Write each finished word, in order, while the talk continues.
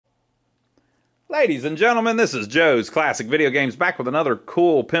Ladies and gentlemen, this is Joe's Classic Video Games back with another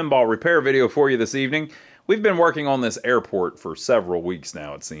cool pinball repair video for you this evening. We've been working on this airport for several weeks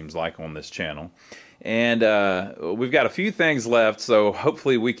now, it seems like, on this channel. And we've got a few things left, so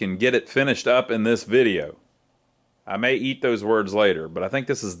hopefully we can get it finished up in this video. I may eat those words later, but I think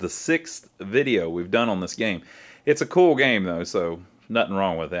this is the 6th video we've done on this game. It's a cool game, though, so nothing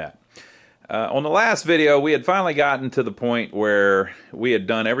wrong with that. On the last video, we had finally gotten to the point where we had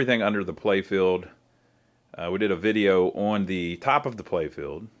done everything under the playfield. We did a video on the top of the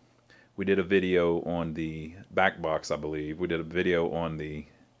playfield. We did a video on the back box, I believe. We did a video on the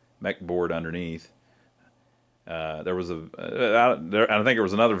mech board underneath. There was I think there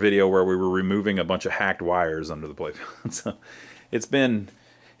was another video where we were removing a bunch of hacked wires under the playfield. So it's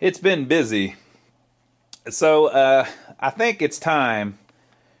been busy. So I think it's time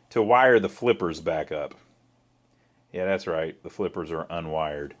to wire the flippers back up. Yeah, that's right. The flippers are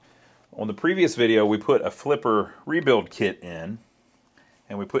unwired. On the previous video, we put a flipper rebuild kit in,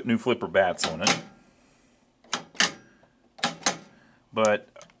 and we put new flipper bats on it. But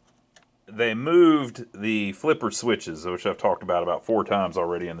they moved the flipper switches, which I've talked about 4 times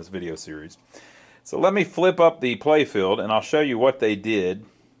already in this video series. So let me flip up the playfield, and I'll show you what they did,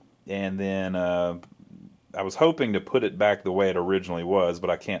 and then I was hoping to put it back the way it originally was, but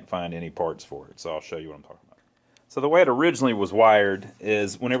I can't find any parts for it, so I'll show you what I'm talking about. So the way it originally was wired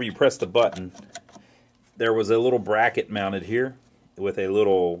is whenever you press the button, there was a little bracket mounted here with a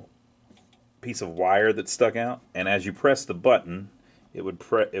little piece of wire that stuck out, and as you press the button, it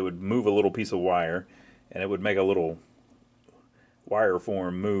would move a little piece of wire, and it would make a little wire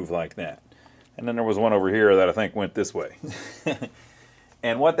form move like that. And then there was one over here that I think went this way.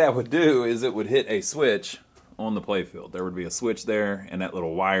 And what that would do is it would hit a switch on the playfield. There would be a switch there, and that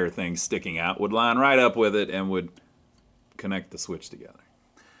little wire thing sticking out would line right up with it and would connect the switch together.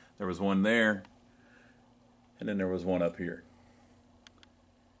 There was one there, and then there was one up here.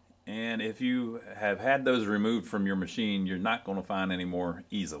 And if you have had those removed from your machine, you're not going to find any more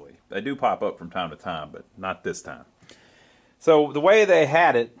easily. They do pop up from time to time, but not this time. So the way they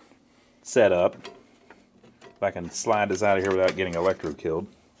had it set up, if I can slide this out of here without getting electro killed,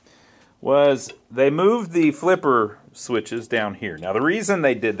 was they moved the flipper switches down here. Now the reason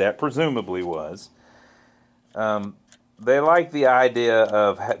they did that presumably was they like the idea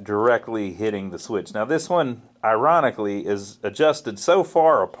of directly hitting the switch. Now this one, ironically, is adjusted so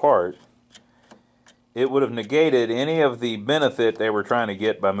far apart it would have negated any of the benefit they were trying to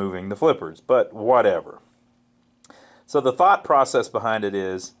get by moving the flippers, but whatever. So the thought process behind it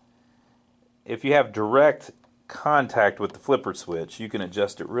is if you have direct contact with the flipper switch, you can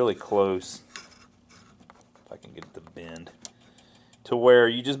adjust it really close, if I can get it to bend, to where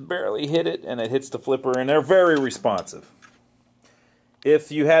you just barely hit it and it hits the flipper, and they're very responsive. If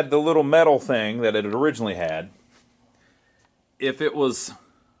you had the little metal thing that it originally had, if it was,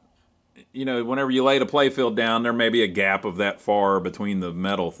 you know, whenever you laid a playfield down, there may be a gap of that far between the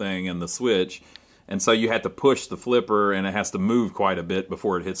metal thing and the switch, and so you had to push the flipper and it has to move quite a bit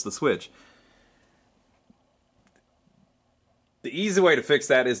before it hits the switch. The easy way to fix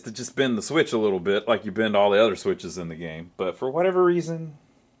that is to just bend the switch a little bit, like you bend all the other switches in the game. But for whatever reason,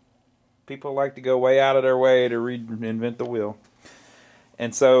 people like to go way out of their way to reinvent the wheel.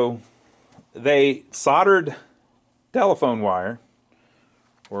 And so they soldered telephone wire,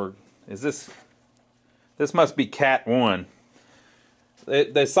 or is this must be Cat 1.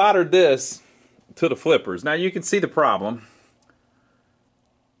 They soldered this to the flippers. Now you can see the problem.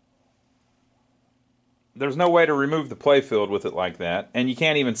 There's no way to remove the playfield with it like that, and you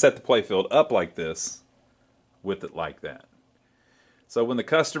can't even set the playfield up like this with it like that. So when the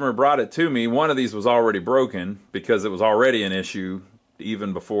customer brought it to me, one of these was already broken because it was already an issue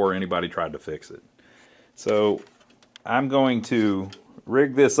even before anybody tried to fix it. So I'm going to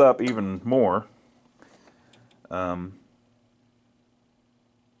rig this up even more.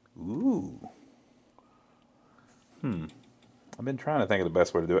 I've been trying to think of the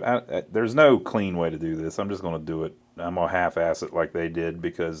best way to do it. There's no clean way to do this. I'm just going to do it. I'm going to half-ass it like they did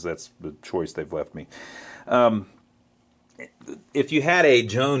because that's the choice they've left me. If you had a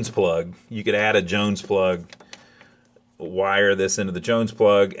Jones plug, you could add a Jones plug, wire this into the Jones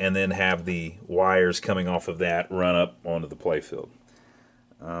plug, and then have the wires coming off of that run up onto the playfield.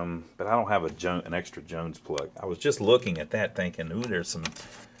 But I don't have an extra Jones plug. I was just looking at that thinking, ooh, there's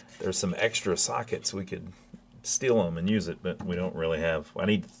some extra sockets. We could steal them and use it, but we don't really have. I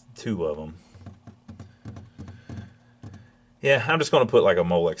need 2 of them. Yeah, I'm just going to put like a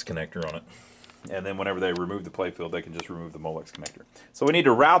Molex connector on it, and then whenever they remove the playfield, they can just remove the Molex connector. So we need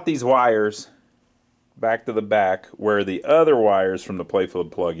to route these wires back to the back where the other wires from the playfield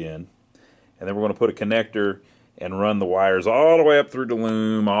plug in, And then we're going to put a connector and run the wires all the way up through the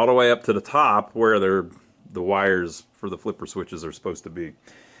loom, all the way up to the top where the wires for the flipper switches are supposed to be.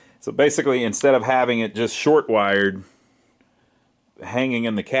 So basically, instead of having it just short wired hanging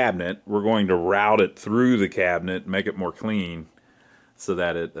in the cabinet, we're going to route it through the cabinet, make it more clean, so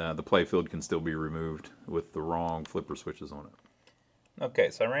that the playfield can still be removed with the wrong flipper switches on it. Okay,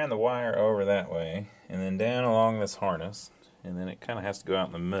 so I ran the wire over that way, and then down along this harness, and then it kind of has to go out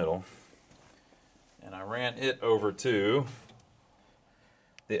in the middle. And I ran it over to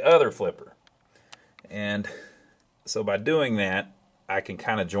the other flipper. And so by doing that, I can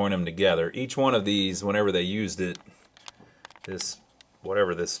kind of join them together. Each one of these, whenever they used it,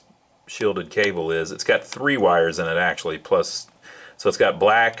 whatever this shielded cable is, it's got 3 wires in it actually, plus, so it's got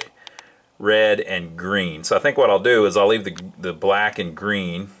black, red, and green. So I think what I'll do is I'll leave the black and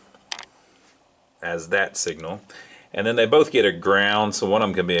green as that signal. And then they both get a ground, so one of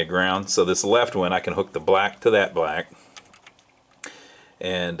them can be a ground. So this left one, I can hook the black to that black.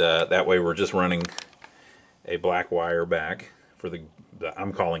 And that way we're just running a black wire back for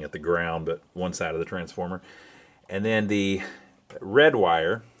I'm calling it the ground, but one side of the transformer. And then the red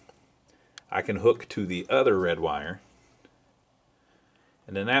wire, I can hook to the other red wire.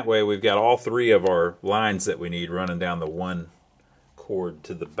 And then that way we've got all 3 of our lines that we need running down the one cord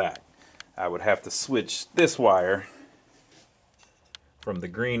to the back. I would have to switch this wire from the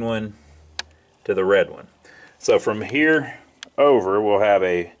green one to the red one. So from here over, we'll have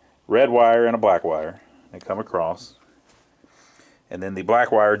a red wire and a black wire. They come across. And then the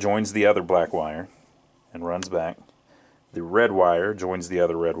black wire joins the other black wire and runs back. The red wire joins the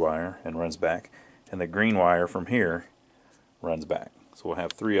other red wire and runs back. And the green wire from here runs back. So we'll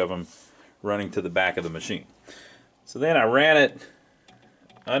have 3 of them running to the back of the machine. So then I ran it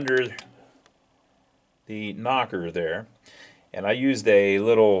under the knocker there, and I used a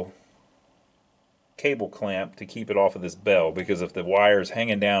little cable clamp to keep it off of this bell, because if the wire's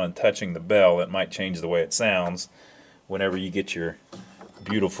hanging down and touching the bell, it might change the way it sounds whenever you get your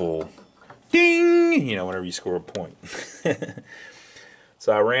beautiful ding, you know, whenever you score a point.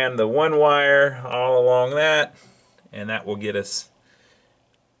 So I ran the one wire all along that, and that will get us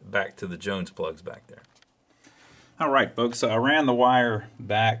back to the Jones plugs back there. Alright folks, so I ran the wire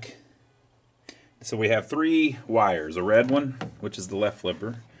back. So we have 3 wires, a red one, which is the left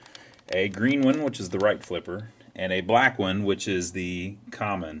flipper, a green one, which is the right flipper, and a black one, which is the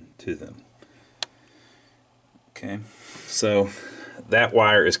common to them. Okay, so that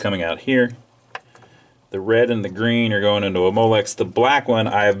wire is coming out here. The red and the green are going into a Molex. The black one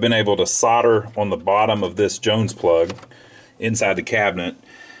I have been able to solder on the bottom of this Jones plug inside the cabinet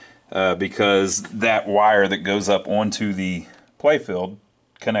because that wire that goes up onto the playfield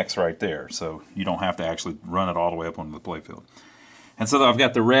connects right there. So you don't have to actually run it all the way up onto the playfield. And so I've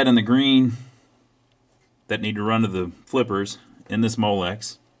got the red and the green that need to run to the flippers in this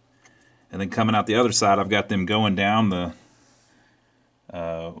Molex. And then coming out the other side, I've got them going down the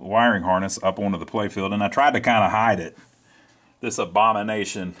wiring harness up onto the playfield, and I tried to kind of hide it. This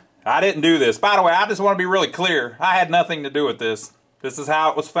abomination. I didn't do this. By the way, I just want to be really clear. I had nothing to do with this. This is how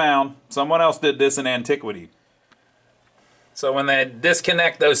it was found. Someone else did this in antiquity. So when they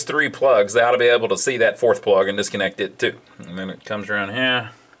disconnect those 3 plugs, they ought to be able to see that 4th plug and disconnect it too. And then it comes around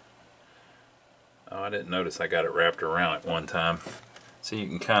here. Oh, I didn't notice I got it wrapped around at one time. So you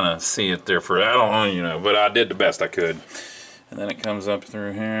can kind of see it there for, I don't know, you know, but I did the best I could. And then it comes up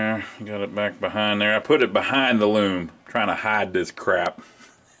through here. Got it back behind there. I put it behind the loom, trying to hide this crap.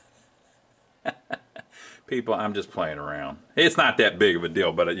 People, I'm just playing around. It's not that big of a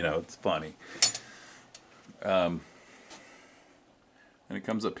deal, but you know, it's funny. And it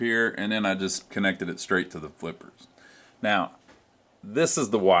comes up here, and then I just connected it straight to the flippers. Now, this is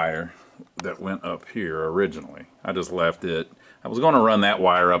the wire that went up here originally. I just left it. I was going to run that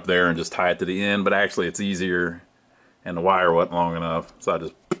wire up there and just tie it to the end, but actually it's easier, and the wire wasn't long enough, so I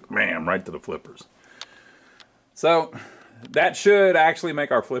just, bam, right to the flippers. So, that should actually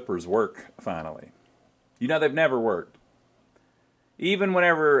make our flippers work, finally. You know, they've never worked. Even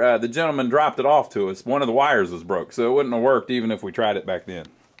whenever the gentleman dropped it off to us, one of the wires was broke, so it wouldn't have worked even if we tried it back then.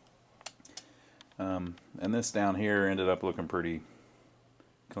 And this down here ended up looking pretty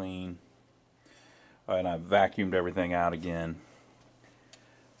clean. And I vacuumed everything out again.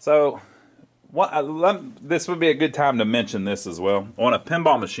 So, this would be a good time to mention this as well. On a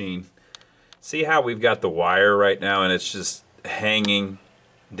pinball machine, see how we've got the wire right now and it's just hanging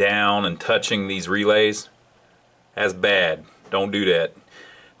down and touching these relays? That's bad. Don't do that.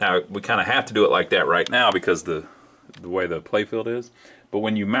 Now, we kind of have to do it like that right now because the way the playfield is. But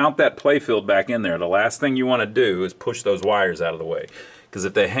when you mount that playfield back in there, the last thing you want to do is push those wires out of the way. because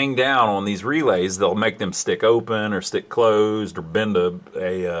if they hang down on these relays, they'll make them stick open or stick closed or bend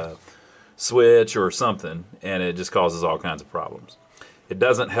a switch or something, and it just causes all kinds of problems. It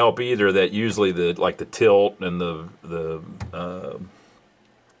doesn't help either that usually the tilt and the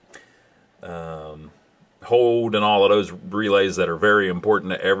hold and all of those relays that are very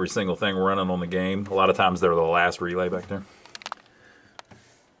important to every single thing running on the game, a lot of times they're the last relay back there.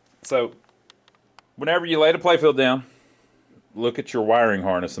 So whenever you lay the playfield down, look at your wiring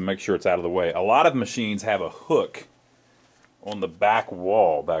harness and make sure it's out of the way. A lot of machines have a hook on the back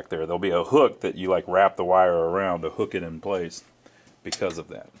wall back there. There'll be a hook that you like wrap the wire around to hook it in place because of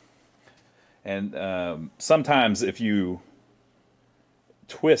that. And sometimes if you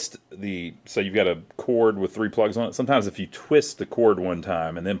twist so you've got a cord with 3 plugs on it, sometimes if you twist the cord one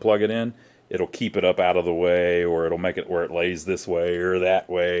time and then plug it in, it'll keep it up out of the way, or it'll make it where it lays this way or that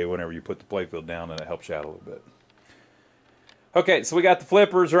way whenever you put the playfield down, and it helps you out a little bit. Okay, so we got the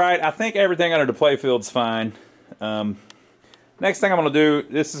flippers right. I think everything under the playfield's fine. Next thing I'm going to do,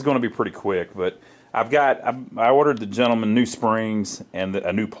 this is going to be pretty quick, but I ordered the gentleman new springs and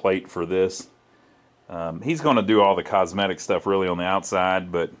a new plate for this. He's going to do all the cosmetic stuff really on the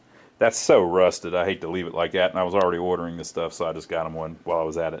outside, but that's so rusted. I hate to leave it like that, and I was already ordering this stuff, so I just got him one while I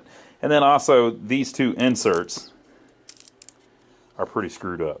was at it. And then also, these 2 inserts are pretty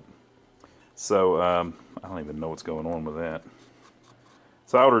screwed up. So, I don't even know what's going on with that.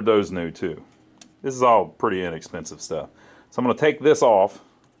 So I ordered those new too. This is all pretty inexpensive stuff. So I'm going to take this off,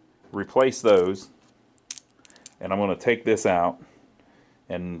 replace those, and I'm going to take this out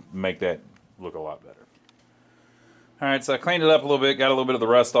and make that look a lot better. Alright, so I cleaned it up a little bit, got a little bit of the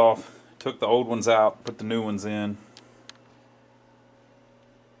rust off, took the old ones out, put the new ones in.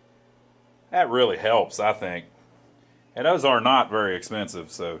 That really helps, I think. And those are not very expensive,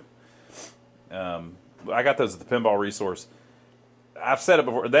 so I got those at the Pinball Resource. I've said it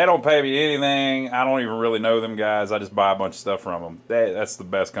before, they don't pay me anything. I don't even really know them guys. I just buy a bunch of stuff from them. That's the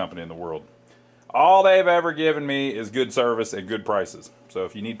best company in the world. All they've ever given me is good service and good prices. So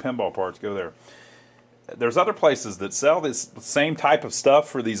if you need pinball parts, go there. There's other places that sell this same type of stuff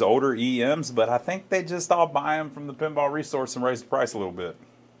for these older EMs, but I think they just all buy them from the Pinball Resource and raise the price a little bit.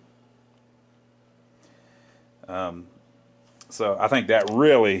 So I think that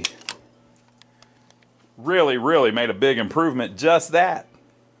really made a big improvement, just that.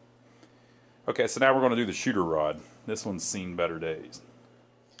 Okay, so now we're going to do the shooter rod. This one's seen better days.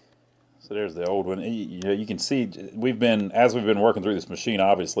 So there's the old one. You can see as we've been working through this machine,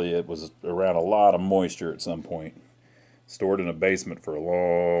 obviously it was around a lot of moisture at some point. Stored in a basement for a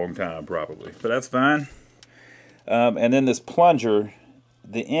long time probably, but that's fine. And then this plunger,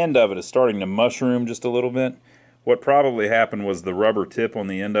 the end of it is starting to mushroom just a little bit. What probably happened was the rubber tip on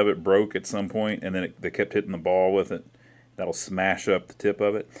the end of it broke at some point, and then they kept hitting the ball with it. That'll smash up the tip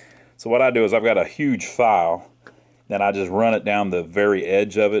of it. So what I do is I've got a huge file, then I just run it down the very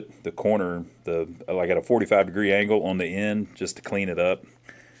edge of it, the corner, like at a 45-degree angle on the end, just to clean it up.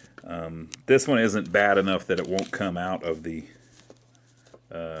 This one isn't bad enough that it won't come out of the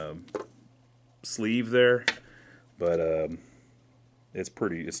sleeve there, but it's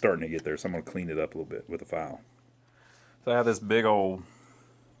starting to get there, so I'm going to clean it up a little bit with a file. So I have this big old,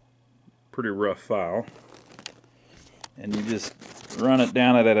 pretty rough file, and you just run it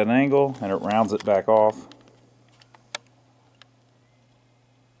down it at an angle, and it rounds it back off.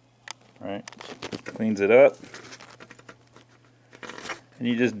 Right, cleans it up, and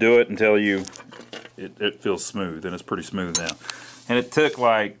you just do it until it feels smooth, and it's pretty smooth now. And it took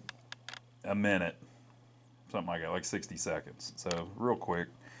like a minute, something like that, like 60 seconds, so real quick.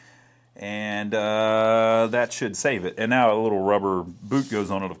 And that should save it. And now a little rubber boot goes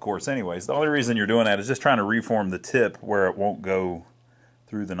on it, of course, anyways. The only reason you're doing that is just trying to reform the tip where it won't go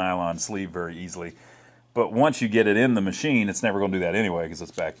through the nylon sleeve very easily. But once you get it in the machine, it's never going to do that anyway because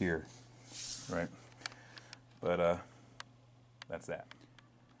it's back here. Right? But that's that.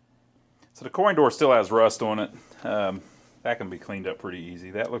 So the coin door still has rust on it. That can be cleaned up pretty easy.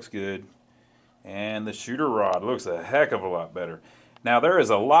 That looks good. And the shooter rod looks a heck of a lot better. Now there is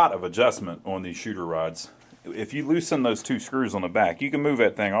a lot of adjustment on these shooter rods. If you loosen those 2 screws on the back, you can move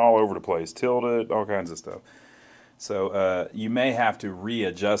that thing all over the place, tilt it, all kinds of stuff. So you may have to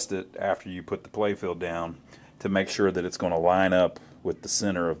readjust it after you put the playfield down to make sure that it's going to line up with the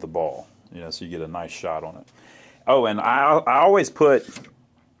center of the ball, so you get a nice shot on it. Oh, and I always put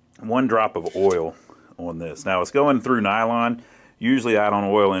 1 drop of oil on this. Now it's going through nylon. Usually I don't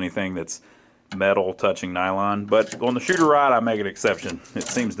oil anything that's metal touching nylon, but on the shooter rod I make an exception. It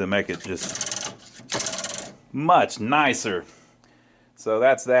seems to make it just much nicer. So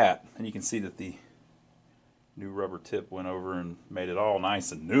that's that, and you can see that the New rubber tip went over and made it all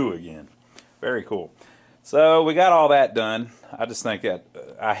nice and new again. Very cool. So we got all that done. I just think that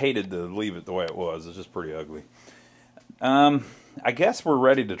I hated to leave it the way it was. It's just pretty ugly. I guess we're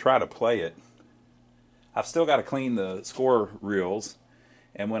ready to try to play it. I've still got to clean the score reels.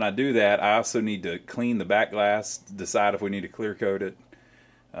 And when I do that, I also need to clean the back glass, decide if we need to clear coat it,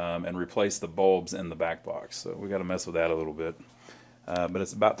 and replace the bulbs in the back box. So we got to mess with that a little bit. But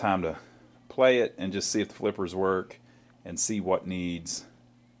it's about time to play it and just see if the flippers work and see what needs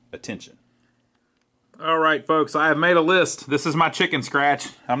attention. All right, folks, I have made a list. This is my chicken scratch.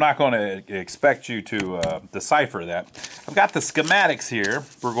 I'm not going to expect you to decipher that. I've got the schematics here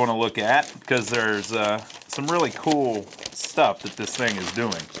we're going to look at because there's some really cool stuff that this thing is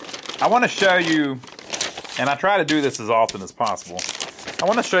doing. I want to show you, and I try to do this as often as possible, I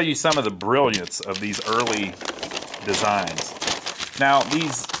want to show you some of the brilliance of these early designs. Now,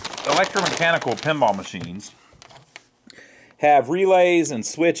 these electromechanical pinball machines have relays and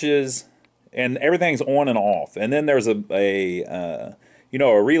switches, and everything's on and off. And then there's a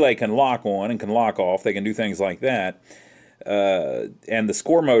relay can lock on and can lock off. They can do things like that. And the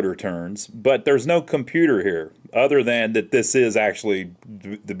score motor turns. But there's no computer here, other than that this is actually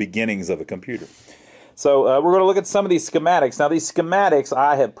the beginnings of a computer. So we're going to look at some of these schematics. Now, these schematics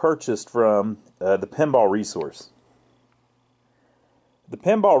I have purchased from the Pinball Resource. The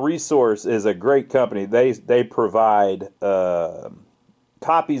Pinball Resource is a great company. They provide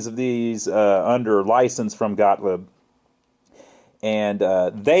copies of these under license from Gottlieb, and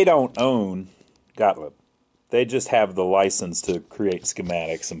they don't own Gottlieb. They just have the license to create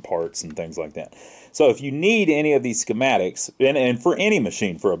schematics and parts and things like that. So if you need any of these schematics, and for any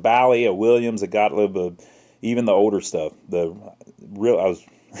machine, for a Bally, a Williams, a Gottlieb, even the older stuff, they're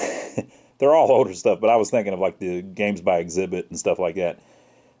all older stuff, but I was thinking of like the Games by Exhibit and stuff like that.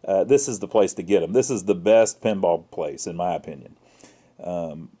 This is the place to get them. This is the best pinball place, in my opinion.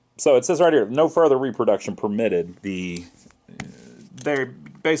 So it says right here, no further reproduction permitted. They're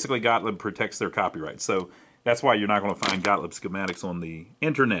basically, Gottlieb protects their copyright. So that's why you're not going to find Gottlieb schematics on the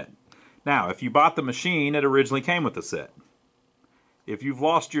internet. Now, if you bought the machine, it originally came with the set. If you've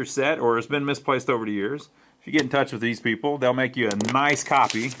lost your set or it's been misplaced over the years, if you get in touch with these people, they'll make you a nice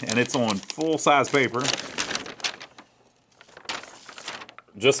copy, and it's on full-size paper,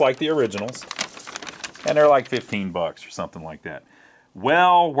 just like the originals. And they're like 15 bucks or something like that.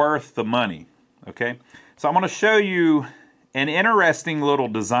 Well worth the money, okay? So I'm going to show you an interesting little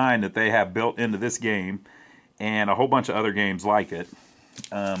design that they have built into this game and a whole bunch of other games like it.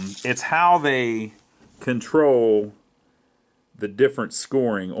 It's how they control the different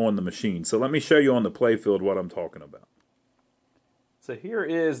scoring on the machine. So let me show you on the playfield what I'm talking about. So here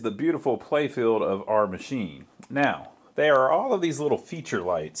is the beautiful playfield of our machine. Now, there are all of these little feature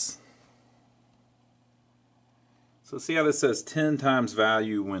lights. So see how this says 10 times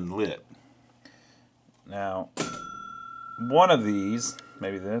value when lit. Now, one of these,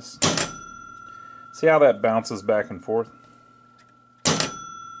 maybe this, see how that bounces back and forth?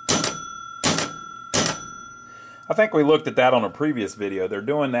 I think we looked at that on a previous video. They're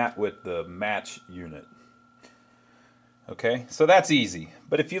doing that with the match unit. Okay, so that's easy.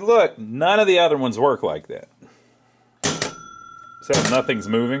 But if you look, none of the other ones work like that. See how nothing's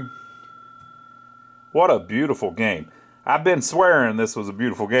moving? What a beautiful game. I've been swearing this was a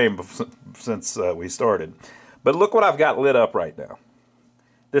beautiful game since we started. But look what I've got lit up right now.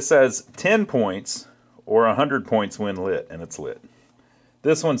 This says 10 points or 100 points when lit, and it's lit.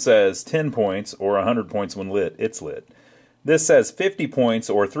 This one says 10 points or 100 points when lit, it's lit. This says 50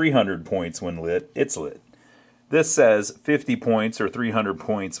 points or 300 points when lit, it's lit. This says 50 points or 300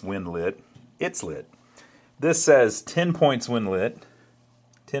 points when lit, it's lit. This says 10 points when lit,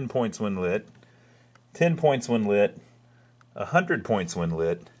 10 points when lit, 10 points when lit, 100 points when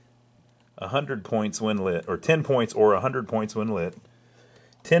lit, 100 points when lit, or 10 points or 100 points when lit,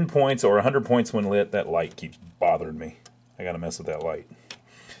 10 points or 100 points when lit. That light keeps bothering me. I gotta mess with that light.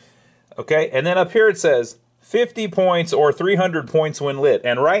 Okay, and then up here it says 50 points or 300 points when lit.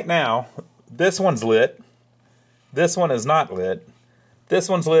 And right now, this one's lit, this one is not lit, this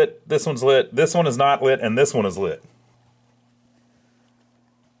one's lit, this one's lit, this one is not lit, and this one is lit.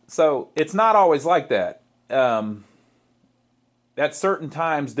 So it's not always like that. At certain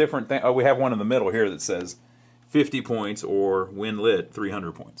times, different things. Oh, we have one in the middle here that says 50 points or when lit,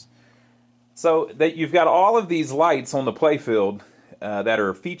 300 points. So that you've got all of these lights on the playfield that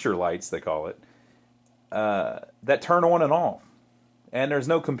are feature lights, they call it, that turn on and off. And there's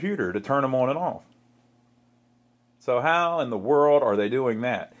no computer to turn them on and off. So how in the world are they doing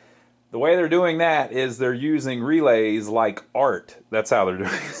that? The way they're doing that is they're using relays like art. That's how they're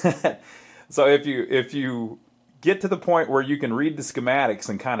doing that. So if you get to the point where you can read the schematics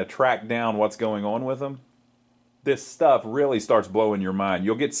and kind of track down what's going on with them, this stuff really starts blowing your mind.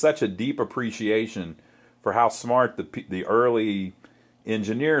 You'll get such a deep appreciation for how smart the early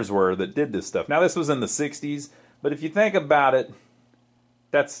engineers were that did this stuff. Now, this was in the 60s, but if you think about it,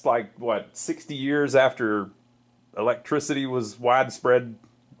 that's like, what, 60 years after electricity was widespread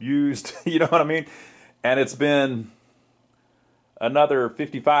used? You know what I mean? And it's been another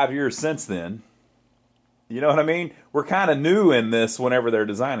 55 years since then. You know what I mean? We're kind of new in this whenever they're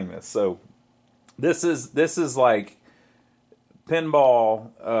designing this. So this is like pinball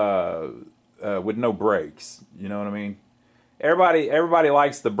with no brakes. You know what I mean? Everybody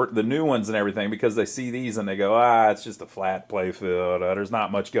likes the new ones and everything because they see these and they go, it's just a flat play field. There's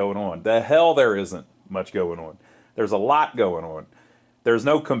not much going on. The hell there isn't much going on. There's a lot going on. There's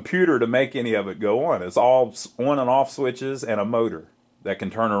no computer to make any of it go on. It's all on and off switches and a motor that can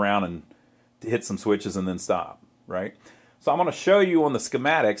turn around and hit some switches and then stop, right? So I'm going to show you on the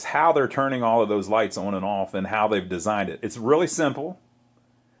schematics how they're turning all of those lights on and off and how they've designed it. It's really simple.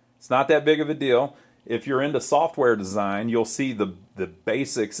 It's not that big of a deal. If you're into software design, you'll see the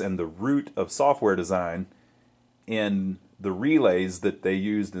basics and the root of software design in the relays that they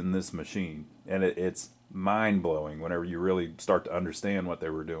used in this machine. And it's mind-blowing whenever you really start to understand what they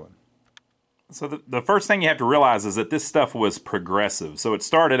were doing. So the first thing you have to realize is that this stuff was progressive. So it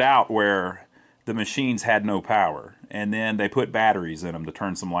started out where the machines had no power, and then they put batteries in them to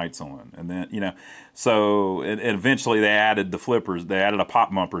turn some lights on, and then, you know, so and eventually they added the flippers. They added a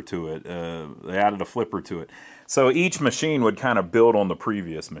pop bumper to it. They added a flipper to it. So each machine would kind of build on the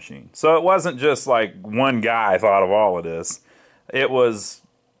previous machine. So it wasn't just like one guy thought of all of this. It was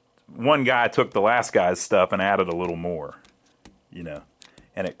one guy took the last guy's stuff and added a little more, you know,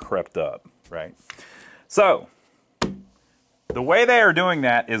 and it crept up, right? So the way they are doing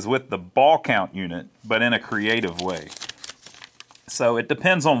that is with the ball count unit, but in a creative way. So it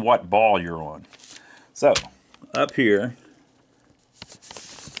depends on what ball you're on. So up here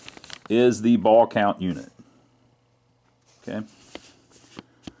is the ball count unit. Okay.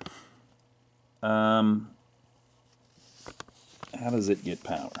 How does it get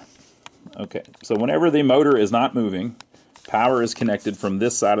power? Okay, so whenever the motor is not moving, power is connected from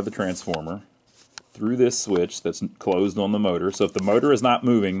this side of the transformer through this switch that's closed on the motor. So if the motor is not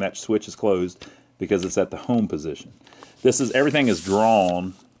moving, that switch is closed because it's at the home position. Everything is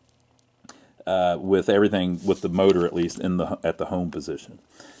drawn with the motor at least at the home position.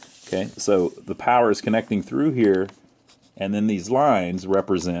 Okay, so the power is connecting through here, and then these lines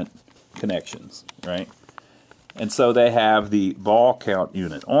represent connections, right? And so they have the ball count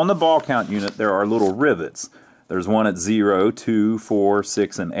unit. On the ball count unit, there are little rivets. There's one at 0, 2, 4,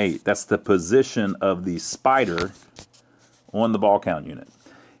 6, and 8. That's the position of the spider on the ball count unit.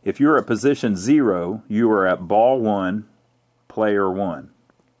 If you're at position 0, you are at ball 1, player 1.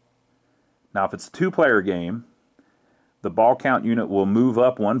 Now, if it's a two-player game, the ball count unit will move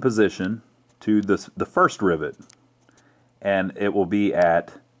up one position to the first rivet, and it will be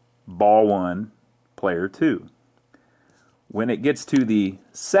at ball 1, player 2. When it gets to the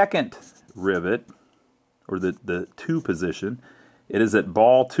second rivet, or the 2 position, it is at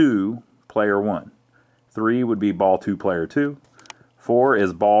ball 2, player 1. 3 would be ball 2, player 2. 4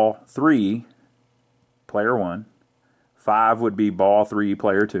 is ball 3, player 1. 5 would be ball 3,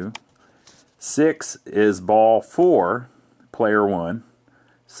 player 2. 6 is ball 4, player 1.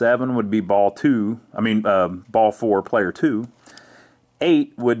 7 would be ball 4, player 2.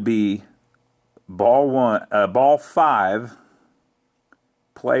 8 would be ball 5,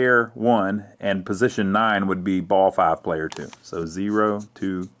 player 1, and position 9 would be ball 5, player 2. So 0,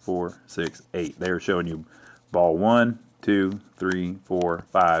 2, 4, 6, 8. They're showing you ball 1, 2, 3, 4,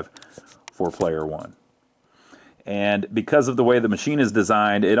 5 for player 1. And because of the way the machine is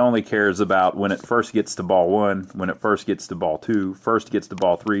designed, it only cares about when it first gets to ball 1, when it first gets to ball 2, first gets to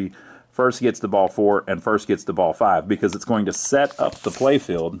ball 3, first gets to ball 4, and first gets to ball 5, because it's going to set up the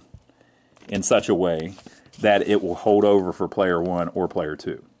playfield in such a way that it will hold over for player 1 or player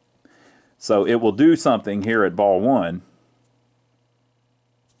 2. So it will do something here at ball 1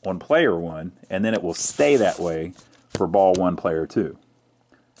 on player 1, and then it will stay that way for ball 1, player 2.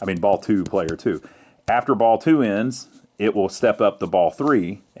 Ball 2, player 2. After ball 2 ends, it will step up to ball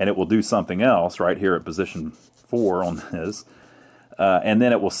 3, and it will do something else right here at position 4 on this. And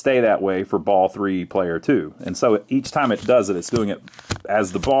then it will stay that way for ball 3, player 2. And so each time it does it, it's doing it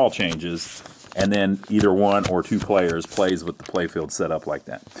as the ball changes, and then either 1 or 2 players plays with the playfield set up like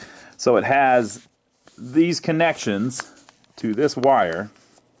that. So it has these connections to this wire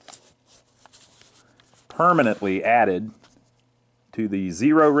permanently added to the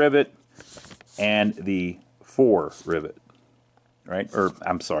 0 rivet and the 4 rivet, right? Or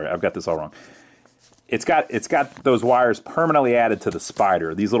I'm sorry, I've got this all wrong. It's got those wires permanently added to the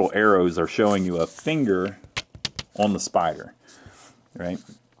spider. These little arrows are showing you a finger on the spider, right?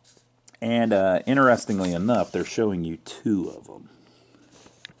 And interestingly enough, they're showing you 2 of them.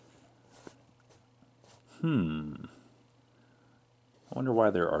 I wonder why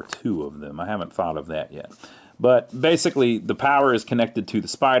there are 2 of them. I haven't thought of that yet. But basically, the power is connected to the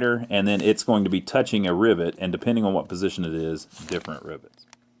spider, and then it's going to be touching a rivet, and depending on what position it is, different rivets.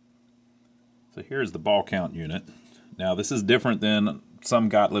 So here's the ball count unit. Now, this is different than some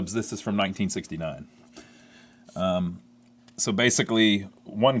Gottliebs. This is from 1969. So basically,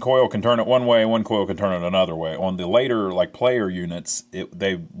 one coil can turn it one way, one coil can turn it another way. On the later, like, player units,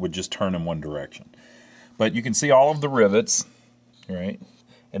 they would just turn in one direction. But you can see all of the rivets, right?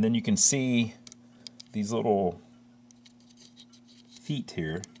 And then you can see these little feet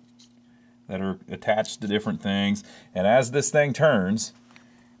here that are attached to different things. And as this thing turns,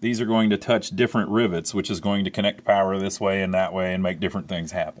 these are going to touch different rivets, which is going to connect power this way and that way and make different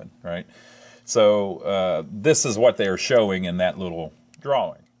things happen, right? So this is what they are showing in that little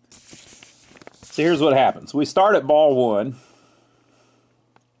drawing. So here's what happens. We start at ball 1,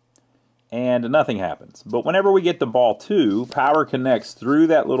 and nothing happens. But whenever we get to ball 2, power connects through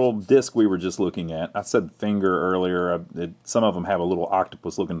that little disc we were just looking at. I said finger earlier. Some of them have a little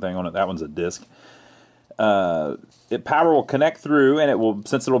octopus-looking thing on it. That one's a disc. Power will connect through, and it will,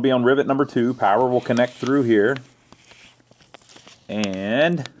 since it will be on rivet number 2, power will connect through here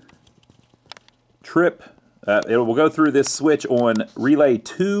and trip. It will go through this switch on relay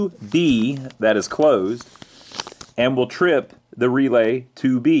 2B that is closed, and will trip the relay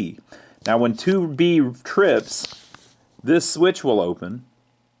 2B. Now when 2B trips, this switch will open,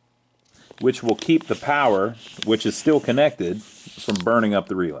 which will keep the power, which is still connected, from burning up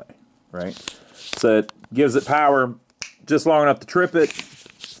the relay, right? So it gives it power just long enough to trip it.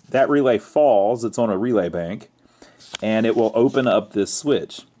 That relay falls, it's on a relay bank, and it will open up this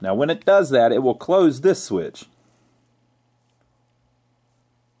switch. Now when it does that, it will close this switch,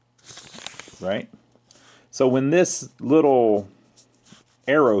 right? So when this little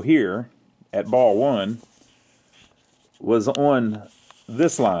arrow here at ball 1 was on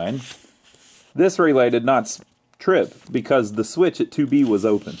this line, this relay did not trip because the switch at 2B was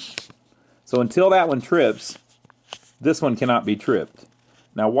open. So until that one trips, this one cannot be tripped.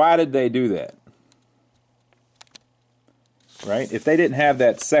 Now why did they do that? Right? If they didn't have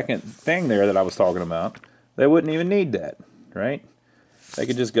that second thing there that I was talking about, they wouldn't even need that, right? They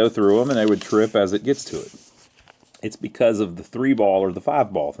could just go through them and they would trip as it gets to it. It's because of the 3-ball or the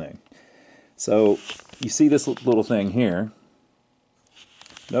 5-ball thing. So you see this little thing here.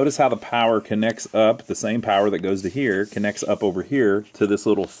 Notice how the power connects up, the same power that goes to here, connects up over here to this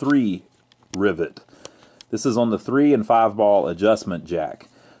little 3 rivet. This is on the 3 and 5-ball adjustment jack.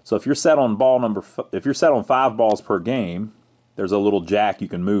 So if you're set on if you're set on 5 balls per game, there's a little jack you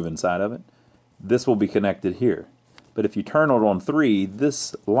can move inside of it. This will be connected here. But if you turn it on 3,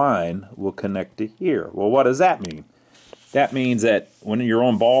 this line will connect to here. Well, what does that mean? That means that when you're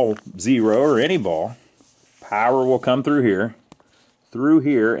on ball 0 or any ball, power will come through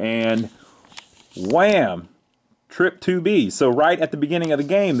here, and wham, trip 2B. So right at the beginning of the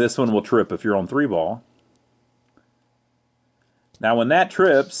game, this one will trip if you're on 3-ball. Now when that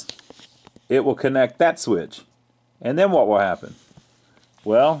trips, it will connect that switch. And then what will happen?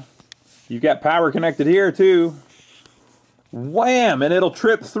 Well, you've got power connected here too. Wham! And it'll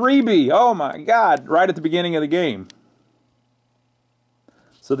trip 3B. Oh my God, right at the beginning of the game.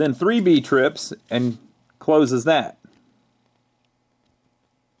 So then 3B trips and closes that.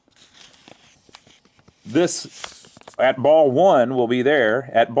 This at ball 1 will be there.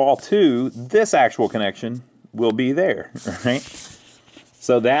 At ball 2, this actual connection will be there, right?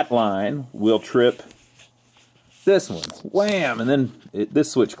 So that line will trip this one. Wham! And then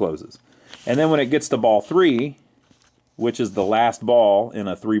this switch closes. And then when it gets to ball 3, which is the last ball in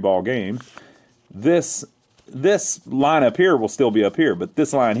a 3-ball game, this line up here will still be up here, but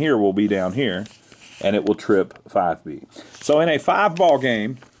this line here will be down here, and it will trip 5B. So in a 5-ball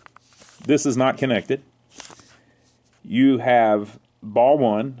game, this is not connected. You have ball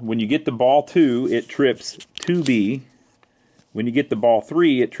 1. When you get to ball 2, it trips 2B. When you get to ball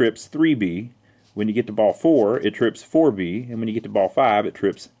 3, it trips 3B. When you get to ball 4, it trips 4B. And when you get to ball 5, it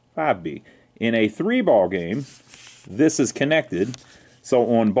trips 5B. In a 3-ball game, this is connected. So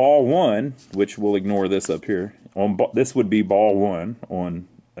on ball 1, which we'll ignore this up here, this would be ball 1 on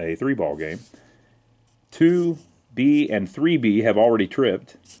a 3-ball game. 2B and 3B have already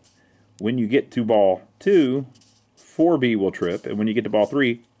tripped. When you get to ball 2, 4B will trip, and when you get to ball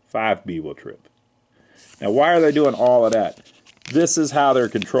 3, 5B will trip. Now, why are they doing all of that? This is how they're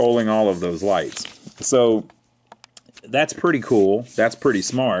controlling all of those lights. So that's pretty cool. That's pretty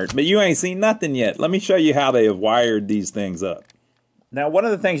smart. But you ain't seen nothing yet. Let me show you how they have wired these things up. Now, one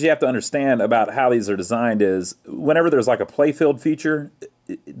of the things you have to understand about how these are designed is whenever there's like a playfield feature,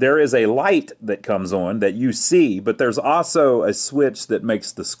 there is a light that comes on that you see, but there's also a switch that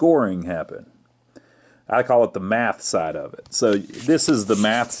makes the scoring happen. I call it the math side of it. So this is the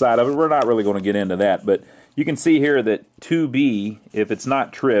math side of it. We're not really going to get into that, but you can see here that 2B, if it's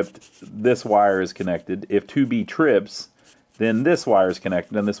not tripped, this wire is connected. If 2B trips, then this wire is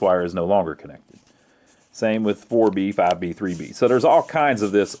connected, and this wire is no longer connected. Same with 4B, 5B, 3B. So there's all kinds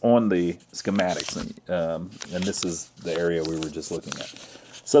of this on the schematics, and this is the area we were just looking at.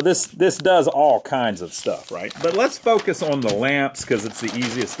 So this does all kinds of stuff, right? But let's focus on the lamps because it's the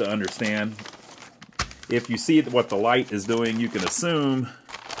easiest to understand. If you see what the light is doing, you can assume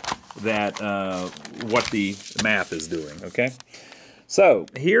that what the math is doing, okay? So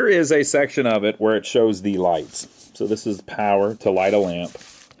here is a section of it where it shows the lights. So this is power to light a lamp,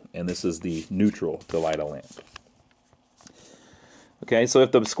 and this is the neutral to light a lamp. Okay, so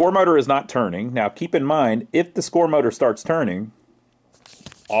if the score motor is not turning, now keep in mind, if the score motor starts turning,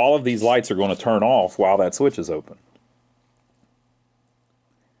 all of these lights are going to turn off while that switch is open.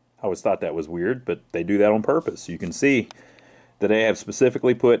 I always thought that was weird, but they do that on purpose. You can see that they have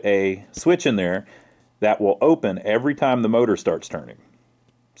specifically put a switch in there that will open every time the motor starts turning.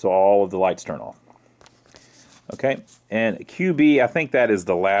 So all of the lights turn off. Okay, and QB, I think that is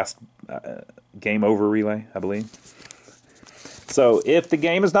the last game over relay, I believe. So if the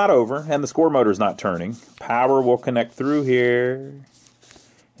game is not over and the score motor is not turning, power will connect through here.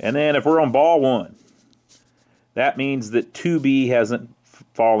 And then if we're on ball 1, that means that 2B hasn't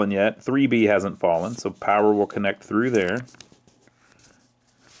fallen yet, 3B hasn't fallen, so power will connect through there.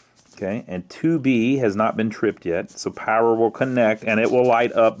 Okay, and 2B has not been tripped yet, so power will connect and it will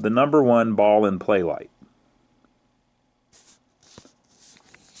light up the number 1 ball in play light.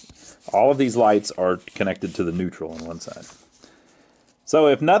 All of these lights are connected to the neutral on one side. So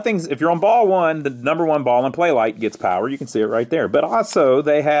if you're on ball 1, the number 1 ball in play light gets power. You can see it right there. But also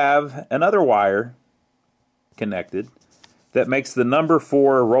they have another wire connected that makes the number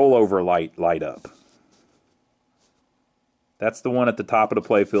 4 rollover light up. That's the one at the top of the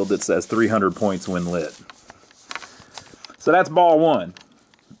playfield that says 300 points when lit. So that's ball 1.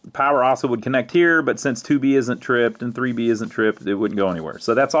 Power also would connect here, but since 2B isn't tripped and 3B isn't tripped, it wouldn't go anywhere.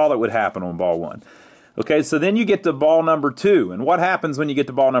 So that's all that would happen on ball 1. Okay, so then you get to ball number 2. And what happens when you get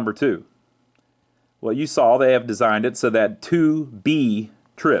to ball number 2? Well, you saw they have designed it so that 2B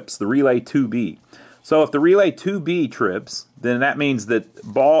trips, the relay 2B. So if the relay 2B trips, then that means that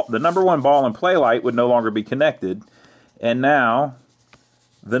the number 1 ball in play light would no longer be connected. And now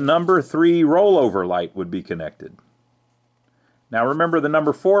the number 3 rollover light would be connected. Now remember, the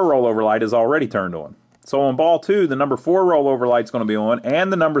number 4 rollover light is already turned on. So on ball 2, the number 4 rollover light's going to be on,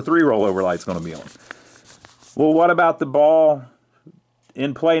 and the number 3 rollover light's going to be on. Well, what about the ball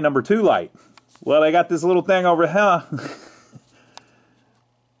in play number 2 light? Well, they got this little thing over here.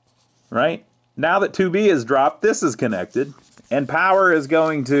 Right? Now that 2B is dropped, this is connected, and power is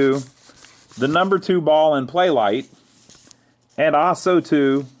going to the number 2 ball in play light, and also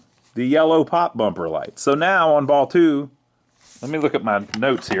to the yellow pop bumper light. So now on ball 2, let me look at my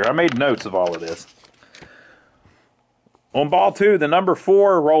notes here. I made notes of all of this. On ball 2, the number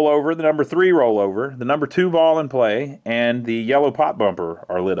 4 rollover, the number 3 rollover, the number 2 ball in play, and the yellow pop bumper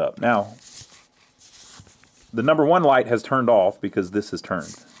are lit up. Now, the number 1 light has turned off because this is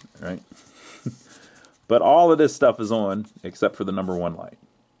turned, right? But all of this stuff is on except for the number 1 light.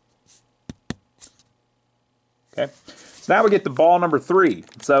 Okay? So now we get to ball number 3.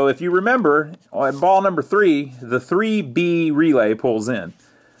 So if you remember, on ball number 3, the 3B relay pulls in.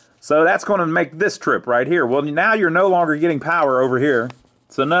 So that's going to make this trip right here. Well, now you're no longer getting power over here,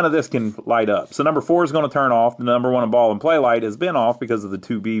 so none of this can light up. So number 4 is going to turn off. The number 1 ball and play light has been off because of the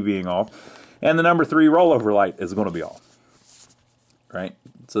 2B being off. And the number 3 rollover light is going to be off. Right?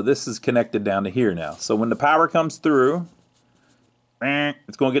 So this is connected down to here now. So when the power comes through,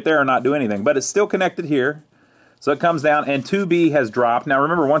 it's going to get there and not do anything. But it's still connected here. So it comes down, and 2B has dropped. Now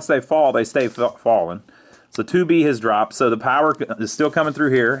remember, once they fall, they stay falling. So 2B has dropped, so the power is still coming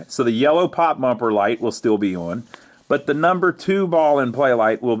through here. So the yellow pop bumper light will still be on. But the number 2 ball in play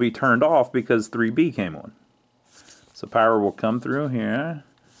light will be turned off because 3B came on. So power will come through here.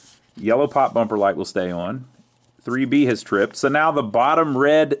 Yellow pop bumper light will stay on. 3B has tripped. So now the bottom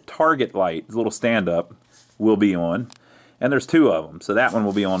red target light, the little stand-up, will be on. And there's 2 of them, so that one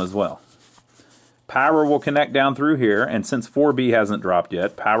will be on as well. Power will connect down through here, and since 4B hasn't dropped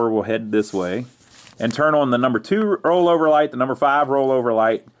yet, power will head this way. and turn on the number 2 rollover light, the number 5 rollover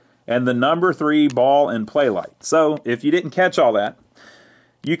light, and the number 3 ball and play light. So if you didn't catch all that,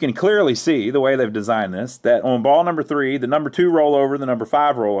 you can clearly see the way they've designed this, that on ball number 3, the number 2 rollover, the number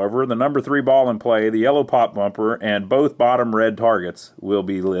 5 rollover, the number 3 ball in play, the yellow pop bumper, and both bottom red targets will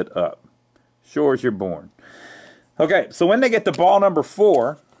be lit up. Sure as you're born. Okay, so when they get to ball number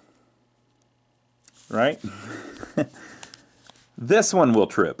 4, right, this one will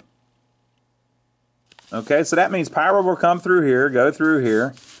trip. Okay, so that means power will come through here, go through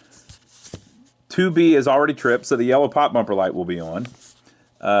here. 2B is already tripped, so the yellow pop bumper light will be on.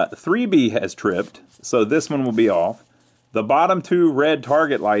 3B has tripped, so this one will be off. The bottom 2 red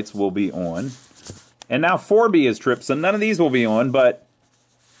target lights will be on. And now 4B is tripped, so none of these will be on, but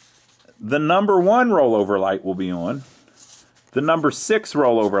the number 1 rollover light will be on. The number 6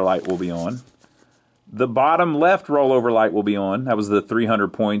 rollover light will be on. The bottom left rollover light will be on. That was the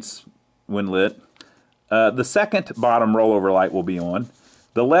 300 points when lit. The second bottom rollover light will be on.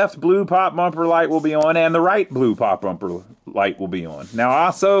 The left blue pop bumper light will be on, and the right blue pop bumper light will be on. Now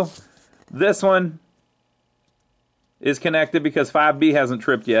also, this one is connected because 5B hasn't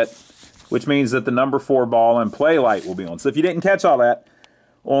tripped yet, which means that the number 4 ball and play light will be on. So if you didn't catch all that,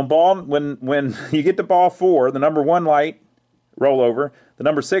 on ball, when you get to ball 4, the number 1 light rollover, the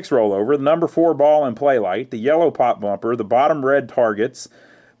number 6 rollover, the number 4 ball and play light, the yellow pop bumper, the bottom red targets,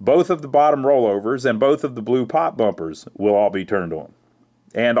 both of the bottom rollovers, and both of the blue pop bumpers will all be turned on.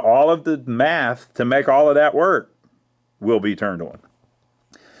 And all of the math to make all of that work will be turned on.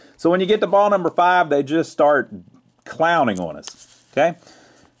 So when you get to ball number 5, they just start clowning on us. Okay?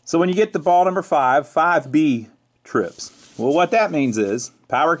 So when you get to ball number 5, 5B trips. Well, what that means is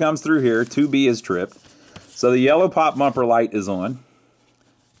power comes through here, 2B is tripped. So the yellow pop bumper light is on.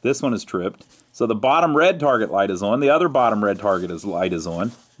 This one is tripped. So the bottom red target light is on. The other bottom red target light is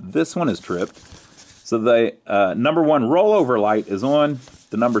on. This one is tripped. So the number 1 rollover light is on.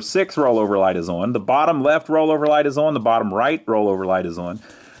 The number 6 rollover light is on. The bottom left rollover light is on. The bottom right rollover light is on.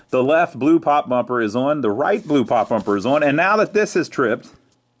 The left blue pop bumper is on. The right blue pop bumper is on. And now that this is tripped,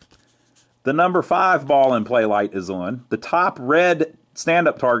 the number 5 ball and play light is on. The top red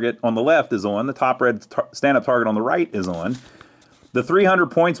stand-up target on the left is on. The top red stand-up target on the right is on. The 300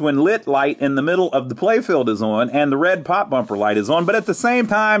 points when lit light in the middle of the playfield is on, and the red pop bumper light is on. But at the same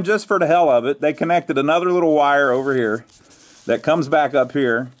time, just for the hell of it, they connected another little wire over here that comes back up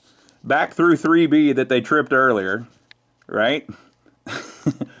here, back through 3B that they tripped earlier, right?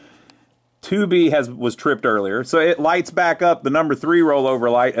 2B was tripped earlier, so it lights back up the number 3 rollover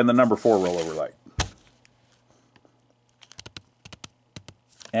light and the number 4 rollover light.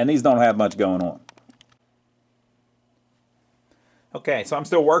 And these don't have much going on. Okay, so I'm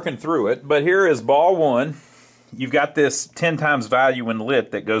still working through it, but here is ball 1. You've got this 10 times value when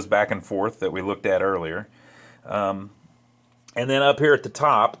lit that goes back and forth that we looked at earlier. And then up here at the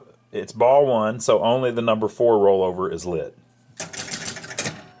top, it's ball 1, so only the number 4 rollover is lit.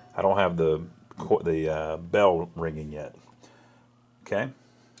 I don't have the bell ringing yet. Okay?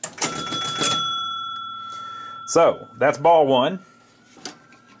 So, that's ball 1.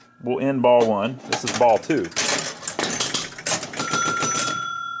 We'll end ball 1. This is ball 2.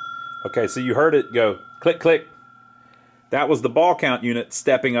 Okay, so you heard it go click, click. That was the ball count unit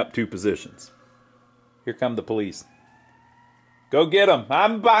stepping up 2 positions. Here come the police. Go get them.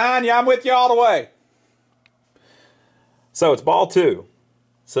 I'm behind you. I'm with you all the way. So it's ball 2.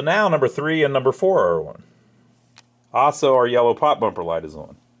 So now number 3 and number 4 are on. Also, our yellow pop bumper light is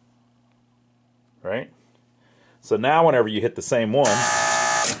on. Right? So now whenever you hit the same one,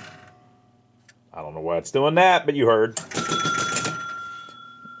 I don't know why it's doing that, but you heard.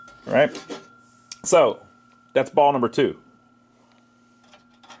 Right? So, that's ball number 2.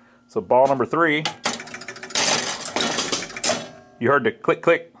 So ball number 3, you heard the click,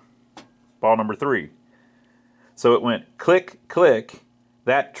 click, ball number 3. So it went click, click.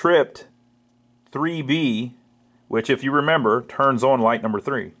 That tripped 3B, which if you remember, turns on light number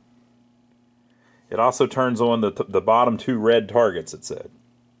 3. It also turns on the bottom 2 red targets, it said.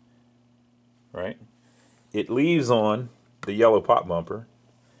 Right? It leaves on the yellow pop bumper.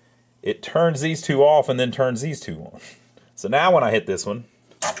 It turns these 2 off and then turns these 2 on. So now when I hit this one,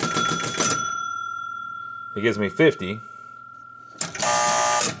 it gives me 50.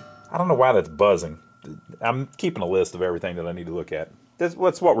 I don't know why that's buzzing. I'm keeping a list of everything that I need to look at. That's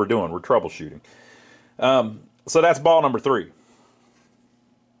what we're doing. We're troubleshooting. So that's ball number 3.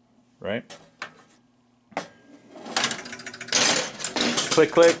 Right?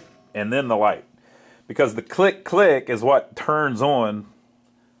 Click, click, and then the light. Because the click, click is what turns on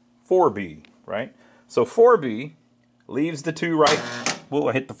 4B, right? So 4B leaves the 2 right. Well,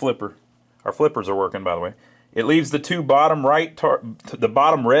 I hit the flipper. Our flippers are working, by the way. It leaves the two bottom the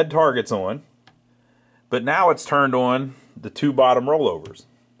bottom red targets on, but now it's turned on the two bottom rollovers.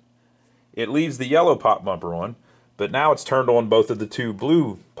 It leaves the yellow pop bumper on, but now it's turned on both of the two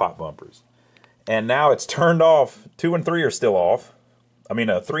blue pop bumpers. And now it's turned off. 2 and 3 are still off. I mean,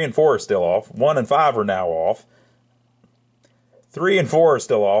 3 and 4 are still off. 1 and 5 are now off. 3 and 4 are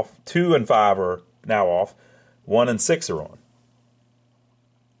still off. 2 and 5 are now off. 1 and 6 are on.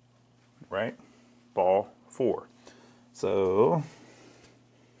 Right? Ball 4. So,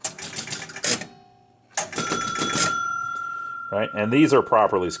 right? And these are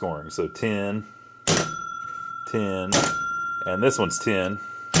properly scoring. So 10, 10, and this one's 10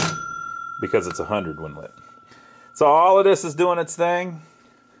 because it's 100 when lit. So all of this is doing its thing,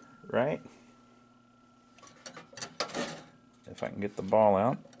 right? If I can get the ball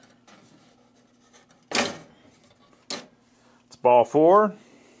out. It's ball 4.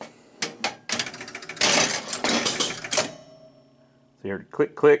 So here,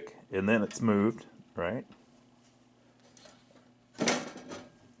 click, click, and then it's moved, right?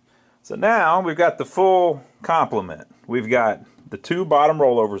 So now we've got the full complement. We've got the two bottom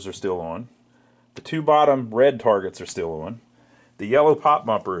rollovers are still on. The two bottom red targets are still on. The yellow pop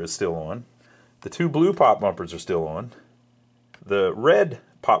bumper is still on. The two blue pop bumpers are still on. The red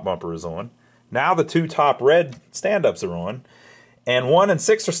pop bumper is on. Now the two top red stand-ups are on. And 1 and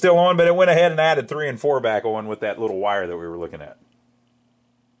 6 are still on, but it went ahead and added 3 and 4 back on with that little wire that we were looking at.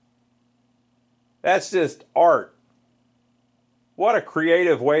 That's just art. What a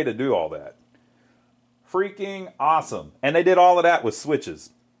creative way to do all that. Freaking awesome. And they did all of that with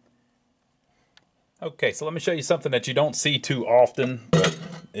switches. Okay, so let me show you something that you don't see too often, but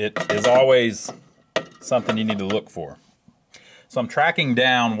it is always something you need to look for. So I'm tracking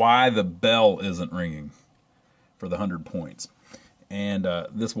down why the bell isn't ringing for the 100 points. And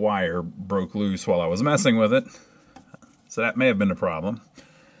this wire broke loose while I was messing with it. So that may have been a problem.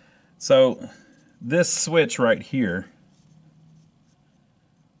 So this switch right here,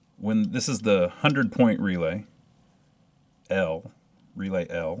 when this is the 100-point relay, relay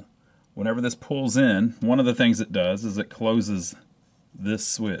L, whenever this pulls in, one of the things it does is it closes this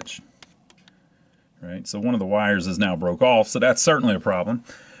switch. Right? So one of the wires is now broke off, so that's certainly a problem.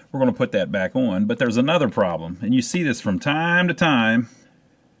 We're going to put that back on, but there's another problem, and you see this from time to time,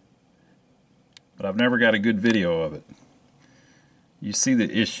 but I've never got a good video of it. You see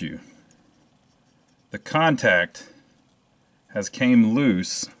the issue. The contact has came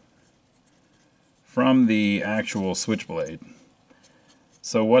loose from the actual switchblade.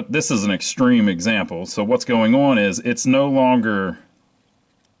 So this is an extreme example. So what's going on is it's no longer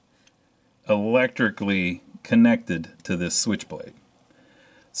electrically connected to this switchblade.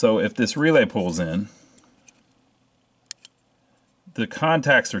 So if this relay pulls in, the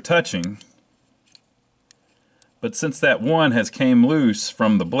contacts are touching, but since that one has came loose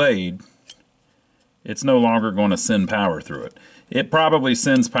from the blade, it's no longer going to send power through it. It probably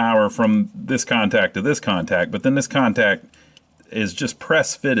sends power from this contact to this contact, but then this contact is just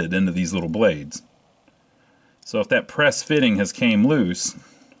press fitted into these little blades. So if that press fitting has came loose,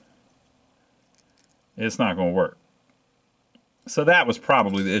 it's not going to work. So that was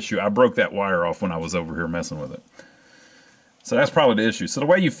probably the issue. I broke that wire off when I was over here messing with it. So that's probably the issue. So the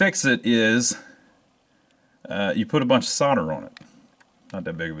way you fix it is you put a bunch of solder on it. Not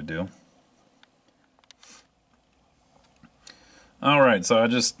that big of a deal. Alright, so I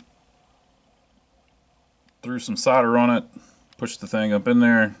just threw some solder on it, pushed the thing up in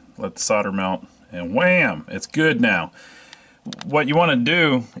there, let the solder melt, and wham! It's good now. What you want to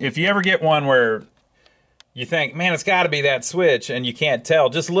do, if you ever get one where you think, man, it's got to be that switch, and you can't tell,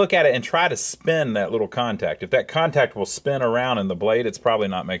 just look at it and try to spin that little contact. If that contact will spin around in the blade, it's probably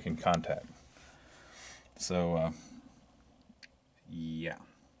not making contact. So, yeah.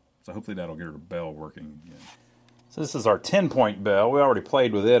 So hopefully that'll get our bell working again. So this is our 10-point bell. We already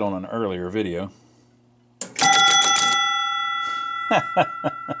played with it on an earlier video.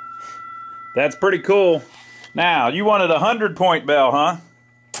 That's pretty cool. Now, you wanted a 100-point bell, huh?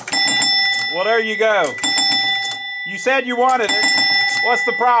 Well, there you go. You said you wanted it. What's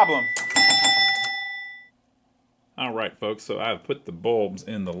the problem? All right, folks, so I've put the bulbs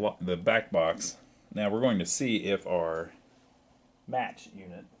in the back box. Now we're going to see if our match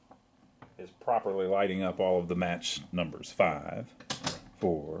unit is properly lighting up all of the match numbers. 5,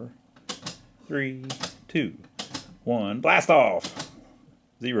 4, 3, 2, 1. Blast off!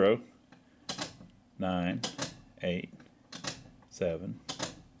 0, 9, 8, 7,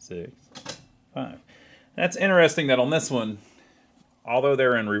 6, 5. That's interesting that on this one, although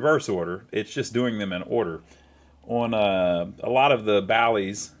they're in reverse order, it's just doing them in order. On a lot of the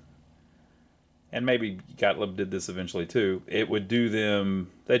Bally's and maybe Gottlieb did this eventually too, it would do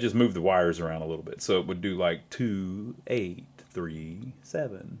them, they just move the wires around a little bit. So it would do like 2, 8, 3,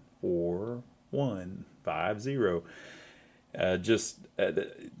 7, 4, 1, 5, 0.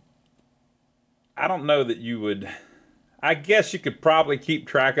 I don't know that you would, I guess you could probably keep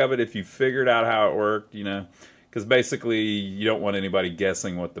track of it if you figured out how it worked, you know, because basically you don't want anybody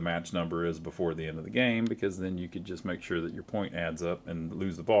guessing what the match number is before the end of the game, because then you could just make sure that your point adds up and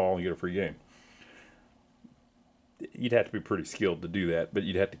lose the ball and you get a free game. You'd have to be pretty skilled to do that, but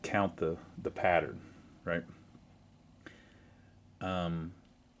you'd have to count the pattern, right?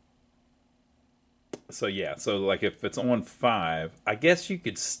 So yeah, so like if it's on 5, I guess you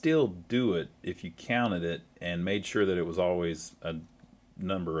could still do it if you counted it and made sure that it was always a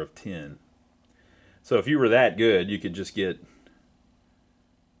number of 10. So if you were that good, you could just get,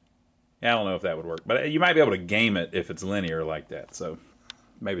 I don't know if that would work, but you might be able to game it if it's linear like that. So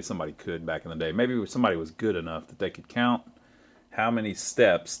maybe somebody could back in the day. Maybe somebody was good enough that they could count how many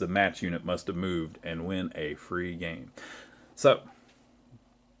steps the match unit must have moved and win a free game. So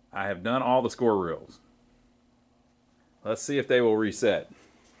I have done all the score reels. Let's see if they will reset.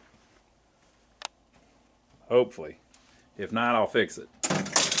 Hopefully. If not, I'll fix it.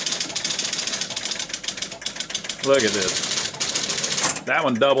 Look at this. That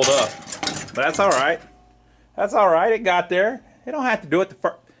one doubled up. But that's all right. That's all right. It got there. It don't have to do it the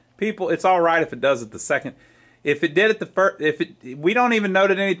first. People, it's all right if it does it the second. If it did it the first, we don't even know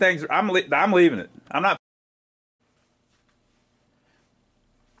that anything's, I'm leaving it. I'm not.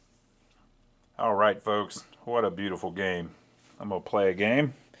 All right, folks. What a beautiful game. I'm going to play a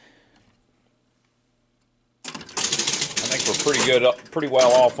game. I think we're pretty good, pretty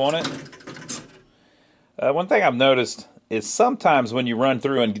well off on it. One thing I've noticed is sometimes when you run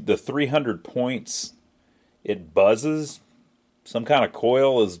through and the 300 points, it buzzes. Some kind of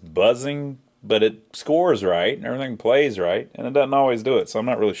coil is buzzing, but it scores right and everything plays right, and it doesn't always do it, so I'm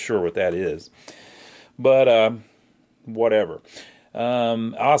not really sure what that is. But whatever.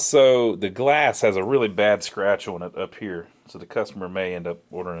 Also, the glass has a really bad scratch on it up here, so the customer may end up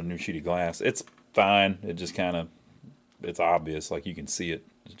ordering a new sheet of glass. It's fine. It just kind of, it's obvious, like you can see it.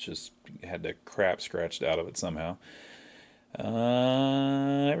 It just had the crap scratched out of it somehow.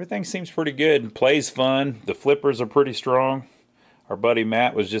 Everything seems pretty good. Plays fun. The flippers are pretty strong. Our buddy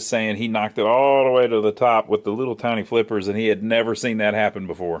Matt was just saying he knocked it all the way to the top with the little tiny flippers, and he had never seen that happen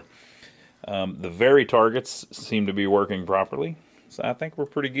before. The very targets seem to be working properly. So I think we're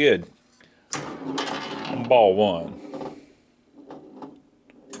pretty good. Ball 1.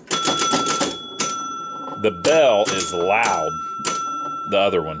 The bell is loud. The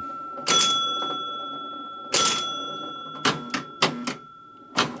other one.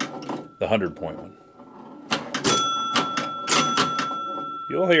 The 100-point one.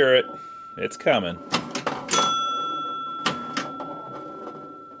 You'll hear it. It's coming.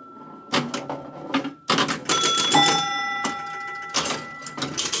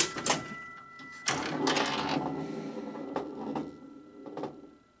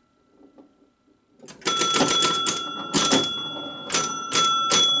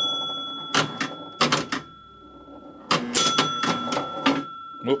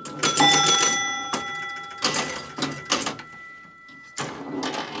 Whoop.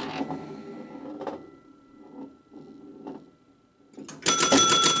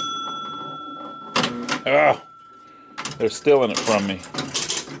 Ah, they're stealing it from me.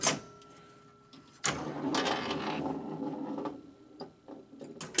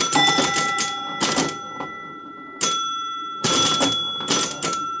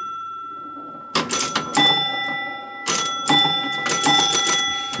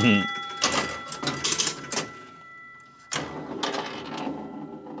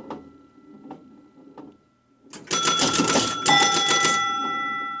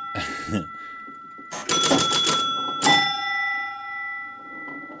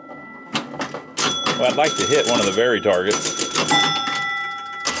 Well, I'd like to hit one of the very targets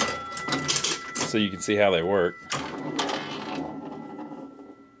so you can see how they work.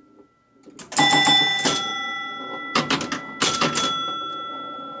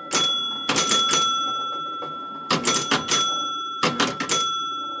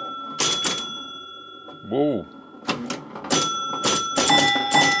 Whoa.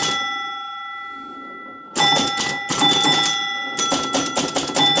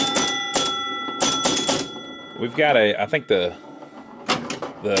 We've got I think the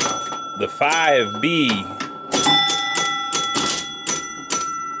 5B.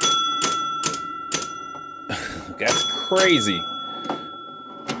 That's crazy.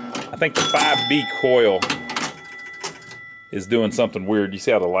 I think the 5B coil is doing something weird. You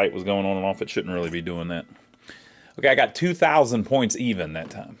see how the light was going on and off? It shouldn't really be doing that. Okay, I got 2,000 points even that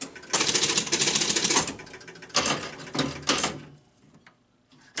time.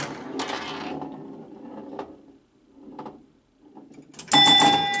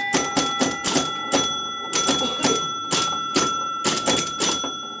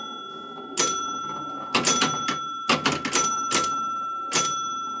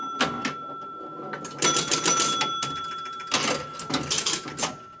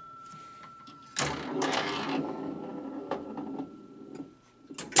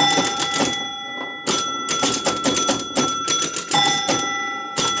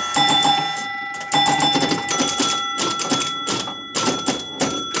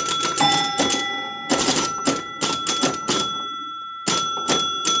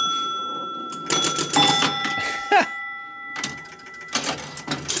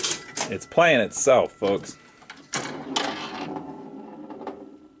 It's playing itself, folks.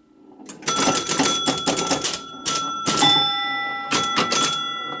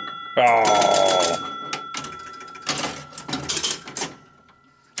 Oh.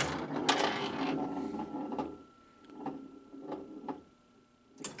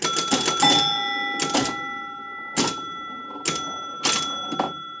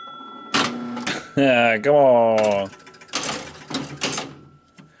 Come on.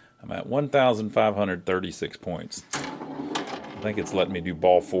 I'm at 1,536 points. I think it's letting me do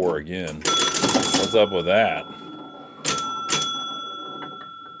ball 4 again. What's up with that?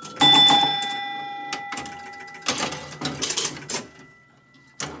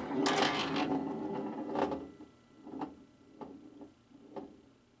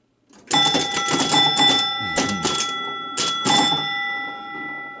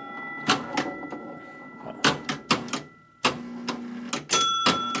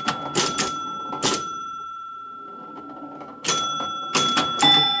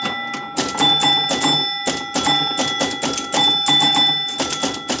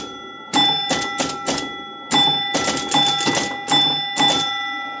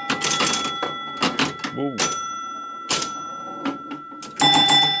 Ooh.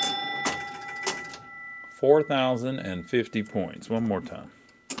 4,050 points. One more time.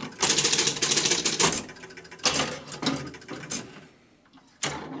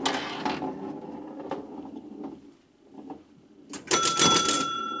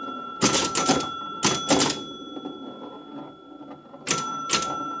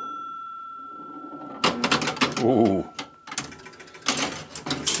 Ooh.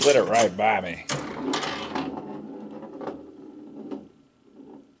 Slid it right by me.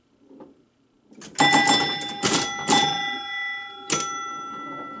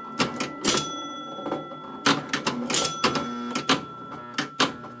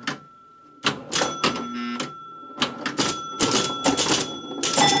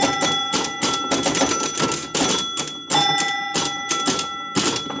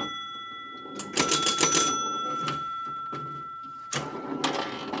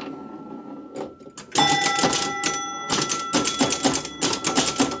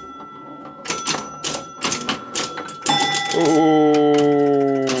 Ooh.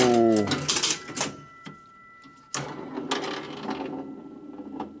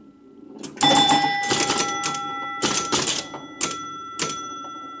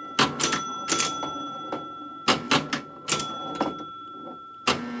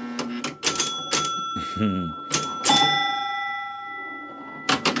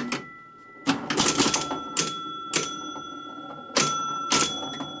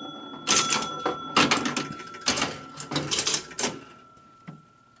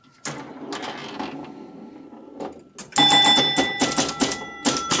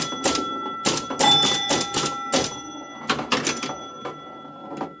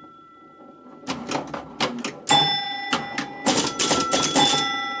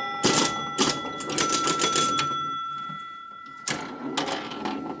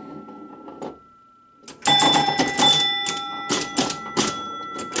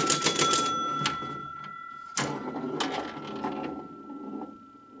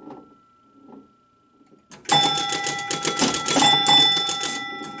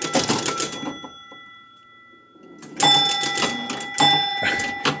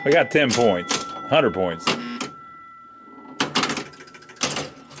 We got 10 points, 100 points.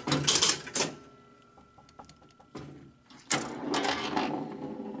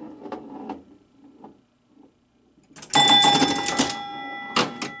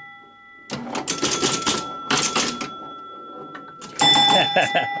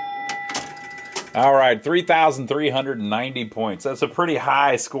 All right, 3,390 points. That's a pretty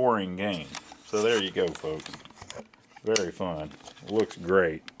high scoring game. So there you go, folks. Very fun. It looks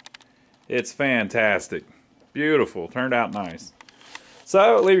great. It's fantastic. Beautiful. Turned out nice.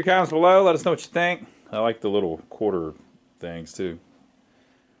 So, leave your comments below. Let us know what you think. I like the little quarter things, too.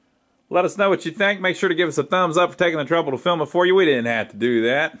 Let us know what you think. Make sure to give us a thumbs up for taking the trouble to film it for you. We didn't have to do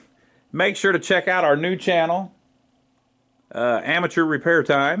that. Make sure to check out our new channel, Amateur Repair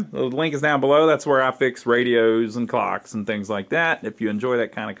Time. The link is down below. That's where I fix radios and clocks and things like that. If you enjoy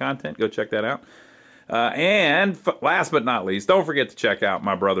that kind of content, go check that out. And last but not least, don't forget to check out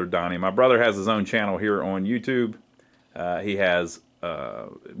my brother Donnie. My brother has his own channel here on YouTube. He has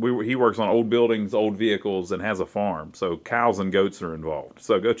he works on old buildings, old vehicles, and has a farm. So cows and goats are involved.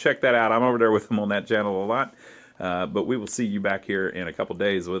 So go check that out. I'm over there with him on that channel a lot. But we will see you back here in a couple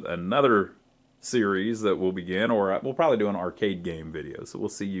days with another series that will begin, or we'll probably do an arcade game video. So we'll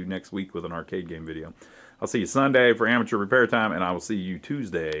see you next week with an arcade game video. I'll see you Sunday for Amateur Repair Time, and I will see you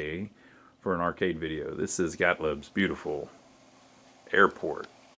Tuesday for an arcade video. This is Gottlieb's beautiful airport.